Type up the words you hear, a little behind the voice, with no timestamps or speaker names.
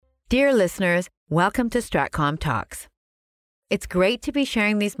Dear listeners, welcome to StratcomTalks. It's great to be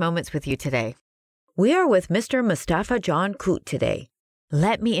sharing these moments with you today. We are with Mr. Mustafa Cankut Kurt today.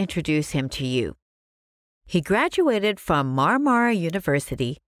 Let me introduce him to you. He graduated from Marmara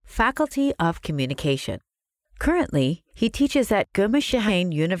University, Faculty of Communication. Currently, he teaches at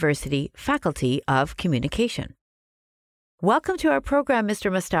Gümüşhane University, Faculty of Communication. Welcome to our program,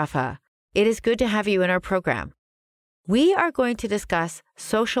 Mr. Mustafa. It is good to have you in our program. We are going to discuss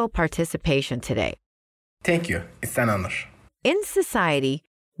social participation today. Thank you. It's an honor. In society,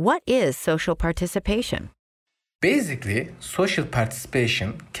 what is social participation? Basically, social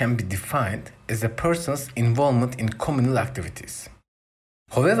participation can be defined as a person's involvement in communal activities.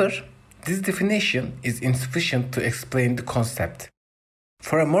 However, this definition is insufficient to explain the concept.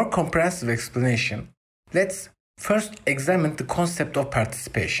 For a more comprehensive explanation, let's first examine the concept of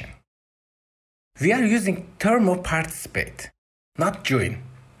participation. We are using term of participate, not join,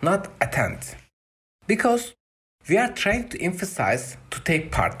 not attend, because we are trying to emphasize to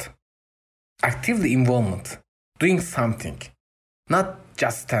take part, actively involvement, doing something, not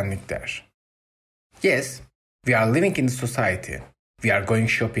just standing there. Yes, we are living in society, we are going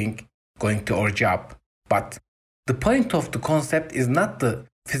shopping, going to our job, but the point of the concept is not the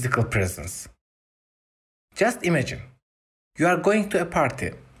physical presence. Just imagine, you are going to a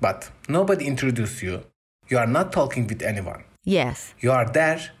party, but nobody introduces you. You are not talking with anyone. Yes. You are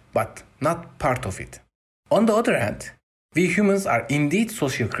there, but not part of it. On the other hand, we humans are indeed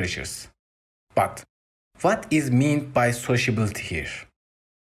social creatures. But what is meant by sociability here?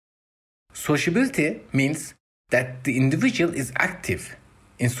 Sociability means that the individual is active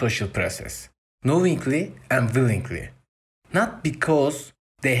in social process, knowingly and willingly, not because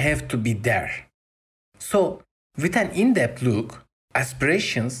they have to be there. So, with an in-depth look,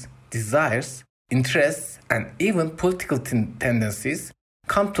 aspirations, desires, interests, and even political tendencies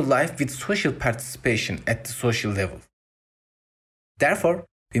come to life with social participation at the social level. Therefore,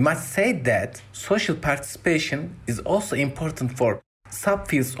 we must say that social participation is also important for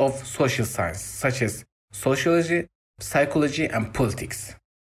subfields of social science, such as sociology, psychology, and politics.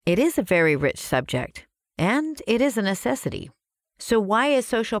 It is a very rich subject, and it is a necessity. So why is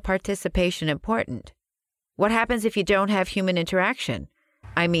social participation important? What happens if you don't have human interaction?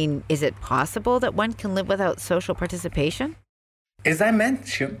 I mean, is it possible that one can live without social participation? As I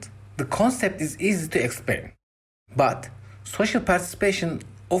mentioned, the concept is easy to explain, but social participation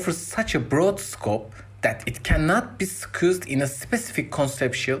offers such a broad scope that it cannot be squeezed in a specific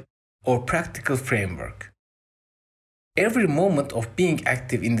conceptual or practical framework. Every moment of being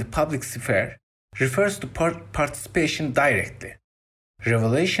active in the public sphere refers to participation directly.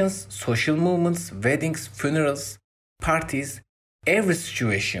 Revelations, social movements, weddings, funerals, parties, every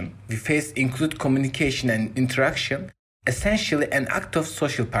situation we face include communication and interaction, essentially an act of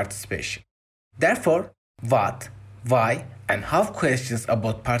social participation. Therefore, what, why, and how questions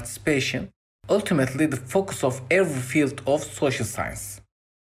about participation ultimately the focus of every field of social science.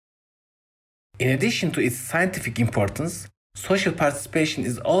 In addition to its scientific importance, social participation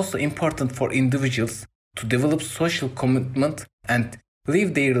is also important for individuals to develop social commitment and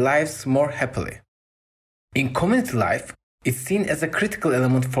live their lives more happily. In community life, it's seen as a critical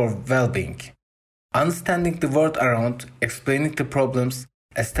element for well-being. Understanding the world around, explaining the problems,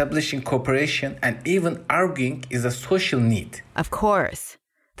 establishing cooperation, and even arguing is a social need. Of course,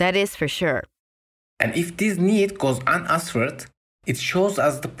 that is for sure. And if this need goes unanswered, it shows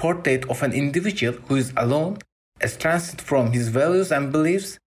us the portrait of an individual who is alone, estranged from his values and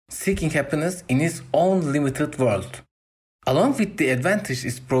beliefs, seeking happiness in his own limited world. Along with the advantage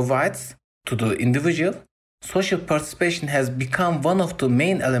it provides to the individual, social participation has become one of the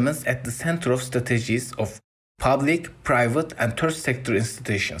main elements at the center of strategies of public, private, and third sector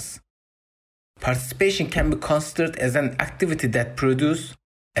institutions. Participation can be considered as an activity that produces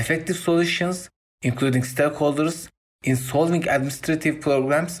effective solutions, including stakeholders, in solving administrative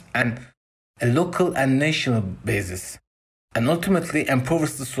programs and a local and national basis, and ultimately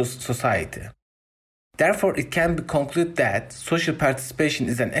empowers the society. Therefore, it can be concluded that social participation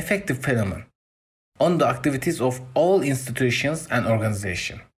is an effective phenomenon on the activities of all institutions and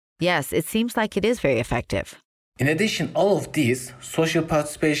organizations. Yes, it seems like it is very effective. In addition, all of these, social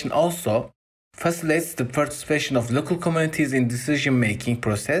participation also facilitates the participation of local communities in decision-making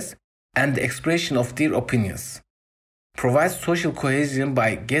process and the expression of their opinions, provides social cohesion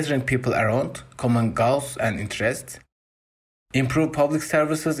by gathering people around common goals and interests, improve public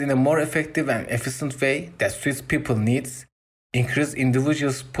services in a more effective and efficient way that suits people's needs, increase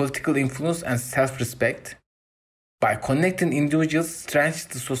individuals' political influence and self-respect. By connecting individuals, strengthens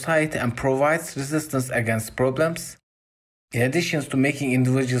the society and provides resistance against problems, In addition to making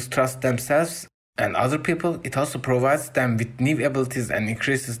individuals trust themselves and other people, it also provides them with new abilities and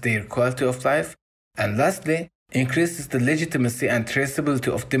increases their quality of life. And lastly, increases the legitimacy and traceability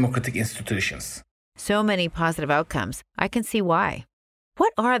of democratic institutions. So many positive outcomes. I can see why.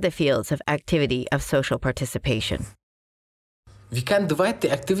 What are the fields of activity of social participation? We can divide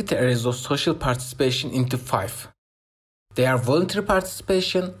the activity areas of social participation into 5. They are voluntary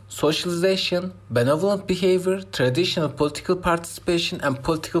participation, socialization, benevolent behavior, traditional political participation, and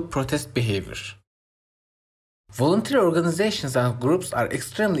political protest behavior. Voluntary organizations and groups are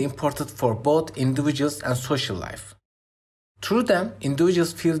extremely important for both individuals and social life. Through them,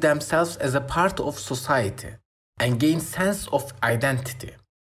 individuals feel themselves as a part of society and gain sense of identity.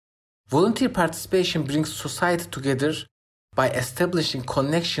 Volunteer participation brings society together by establishing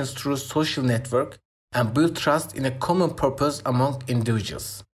connections through social network and build trust in a common purpose among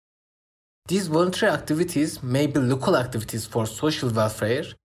individuals. These voluntary activities may be local activities for social welfare,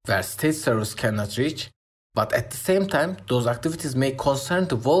 where state service cannot reach, but at the same time, those activities may concern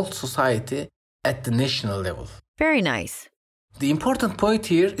the whole society at the national level. Very nice. The important point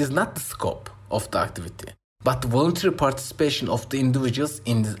here is not the scope of the activity, but the voluntary participation of the individuals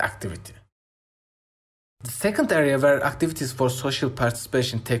in this activity. The second area where activities for social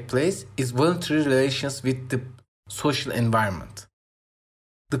participation take place is voluntary relations with the social environment.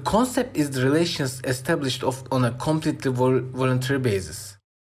 The concept is the relations established on a completely voluntary basis.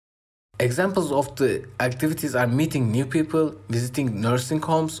 Examples of the activities are meeting new people, visiting nursing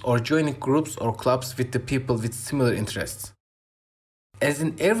homes, or joining groups or clubs with the people with similar interests. As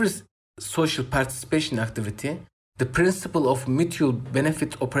in every social participation activity, the principle of mutual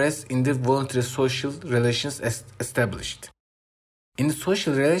benefit operates in the voluntary social relations established. In the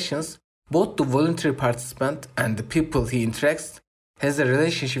social relations, both the voluntary participant and the people he interacts has a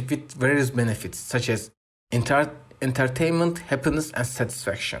relationship with various benefits such as entertainment, happiness, and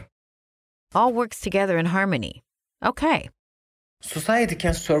satisfaction. All works together in harmony. Okay. Society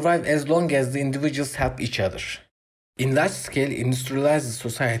can survive as long as the individuals help each other. In large-scale industrialized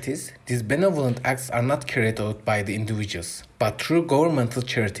societies, these benevolent acts are not carried out by the individuals, but through governmental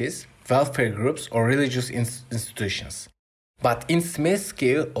charities, welfare groups, or religious institutions. But in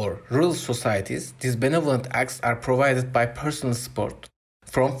small-scale or rural societies, these benevolent acts are provided by personal support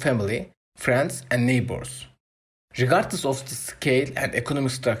from family, friends, and neighbors. Regardless of the scale and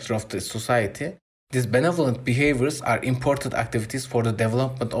economic structure of the society, these benevolent behaviors are important activities for the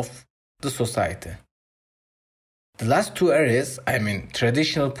development of the society. The last two areas,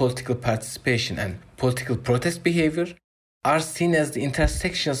 traditional political participation and political protest behavior, are seen as the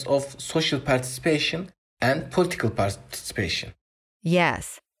intersections of social participation and political participation.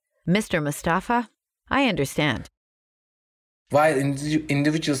 Yes. Mr. Mustafa, I understand. While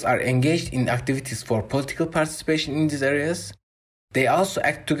individuals are engaged in activities for political participation in these areas, they also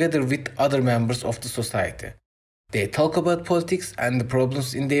act together with other members of the society. They talk about politics and the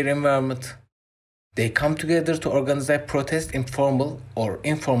problems in their environment. They come together to organize protests in formal or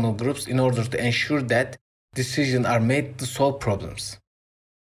informal groups in order to ensure that decisions are made to solve problems.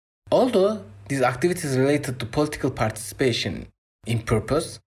 Although these activities related to political participation in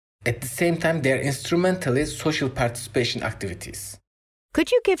purpose, at the same time they are instrumentally social participation activities.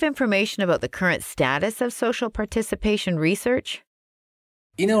 Could you give information about the current status of social participation research?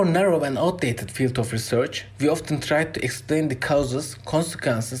 In our narrow and outdated field of research, we often try to explain the causes,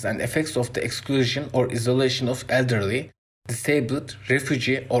 consequences, and effects of the exclusion or isolation of elderly, disabled,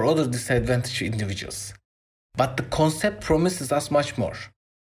 refugee, or other disadvantaged individuals. But the concept promises us much more.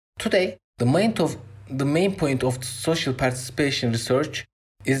 Today, the main point of social participation research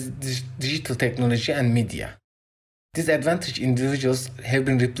is digital technology and media. Disadvantaged individuals have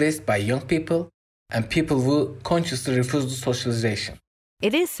been replaced by young people and people who consciously refuse the socialization.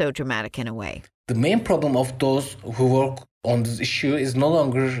 It is so dramatic in a way. The main problem of those who work on this issue is no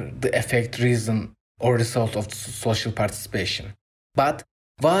longer the effect, reason, or result of social participation, but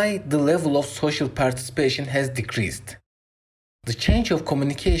why the level of social participation has decreased. The change of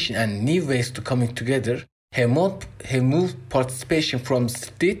communication and new ways to coming together have moved participation from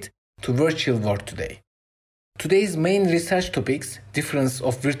street to virtual world today. Today's main research topics, difference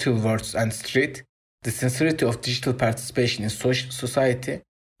of virtual worlds and street, the sincerity of digital participation in society,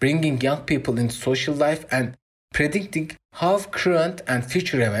 bringing young people into social life, and predicting how current and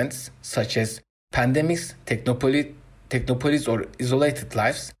future events such as pandemics, technopolies, or isolated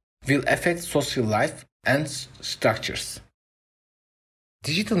lives will affect social life and structures.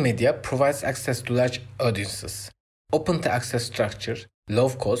 Digital media provides access to large audiences, open-to-access structure, low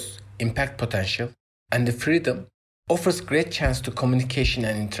cost, impact potential, and the freedom offers great chance to communication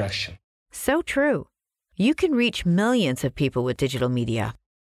and interaction. So true. you can reach millions of people with digital media.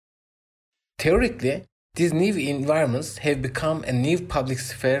 Theoretically, these new environments have become a new public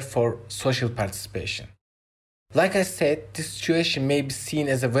sphere for social participation. Like I said, this situation may be seen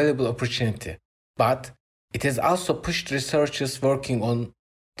as a valuable opportunity, but it has also pushed researchers working on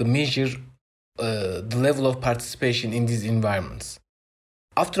the measure the level of participation in these environments.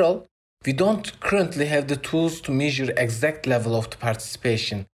 After all, we don't currently have the tools to measure exact level of the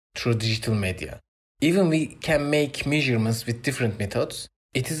participation through digital media. Even we can make measurements with different methods,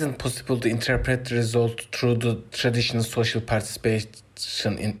 it isn't possible to interpret the result through the traditional social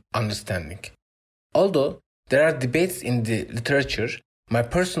participation in understanding. Although there are debates in the literature, my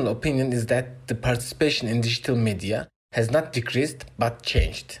personal opinion is that the participation in digital media has not decreased but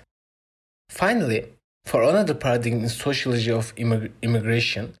changed. Finally, for another paradigm in sociology of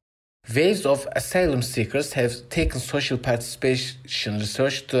immigration, waves of asylum seekers have taken social participation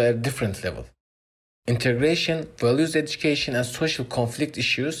research to a different level. Integration, values education, and social conflict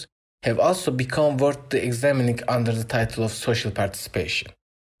issues have also become worth examining under the title of social participation.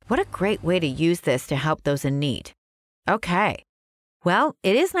 What a great way to use this to help those in need. Okay. Well,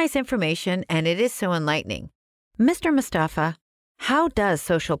 it is nice information and it is so enlightening. Mr. Mustafa, how does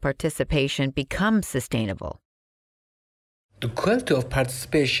social participation become sustainable? The quality of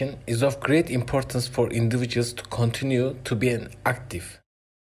participation is of great importance for individuals to continue to be active.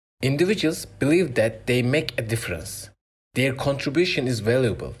 Individuals believe that they make a difference. Their contribution is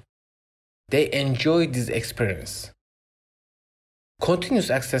valuable. They enjoy this experience.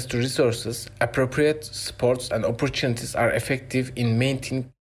 Continuous access to resources, appropriate supports, and opportunities are effective in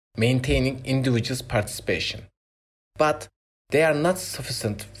maintaining individuals' participation. But they are not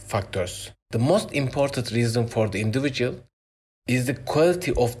sufficient factors. The most important reason for the individual is the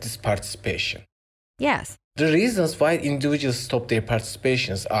quality of this participation. Yes. The reasons why individuals stop their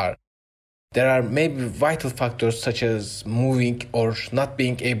participations are there are maybe vital factors such as moving or not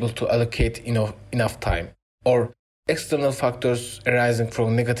being able to allocate enough time, or external factors arising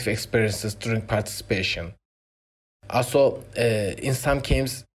from negative experiences during participation. Also, in some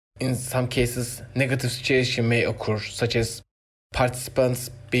cases, negative situation may occur, such as participants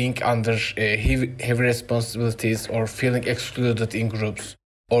being under heavy responsibilities or feeling excluded in groups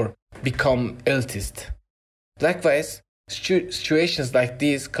or become elitist. Likewise, situations like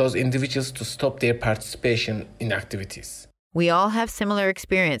these cause individuals to stop their participation in activities. We all have similar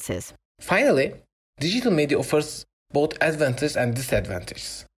experiences. Finally, digital media offers both advantages and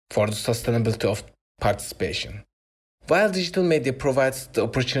disadvantages for the sustainability of participation. While digital media provides the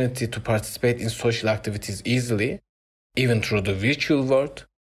opportunity to participate in social activities easily, even through the virtual world,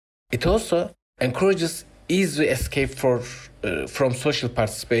 it also encourages easy escape from social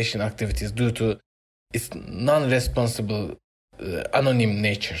participation activities due to its non-responsible, anonymous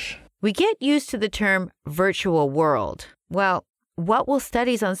nature. We get used to the term virtual world. Well, what will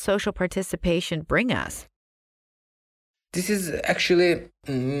studies on social participation bring us? This is actually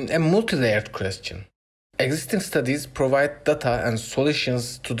a multi-layered question. Existing studies provide data and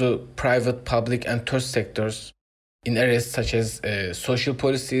solutions to the private, public, and third sectors in areas such as social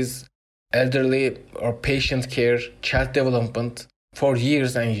policies, elderly or patient care, child development for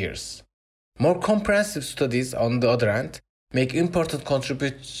years and years. More comprehensive studies, on the other hand, make important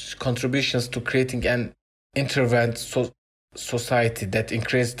contributions to creating an intervened society that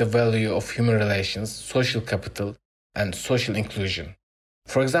increases the value of human relations, social capital, and social inclusion.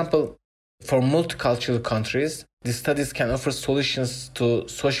 For example, for multicultural countries, these studies can offer solutions to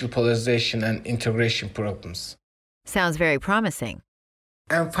social polarization and integration problems. Sounds very promising.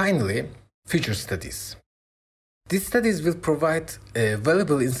 And finally, future studies. These studies will provide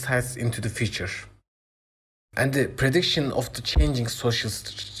valuable insights into the future and the prediction of the changing social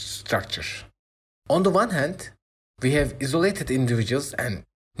structure. On the one hand, we have isolated individuals and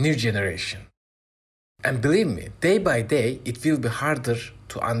new generation. And believe me, day by day, it will be harder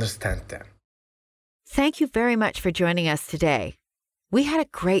to understand them. Thank you very much for joining us today. We had a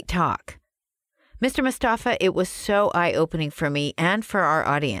great talk. Mr. Mustafa, it was so eye-opening for me and for our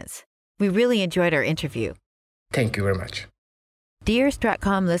audience. We really enjoyed our interview. Thank you very much. Dear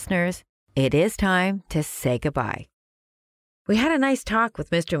StratCom listeners, it is time to say goodbye. We had a nice talk with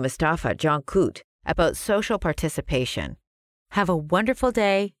Mr. Mustafa Cankut about social participation. Have a wonderful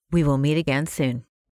day. We will meet again soon.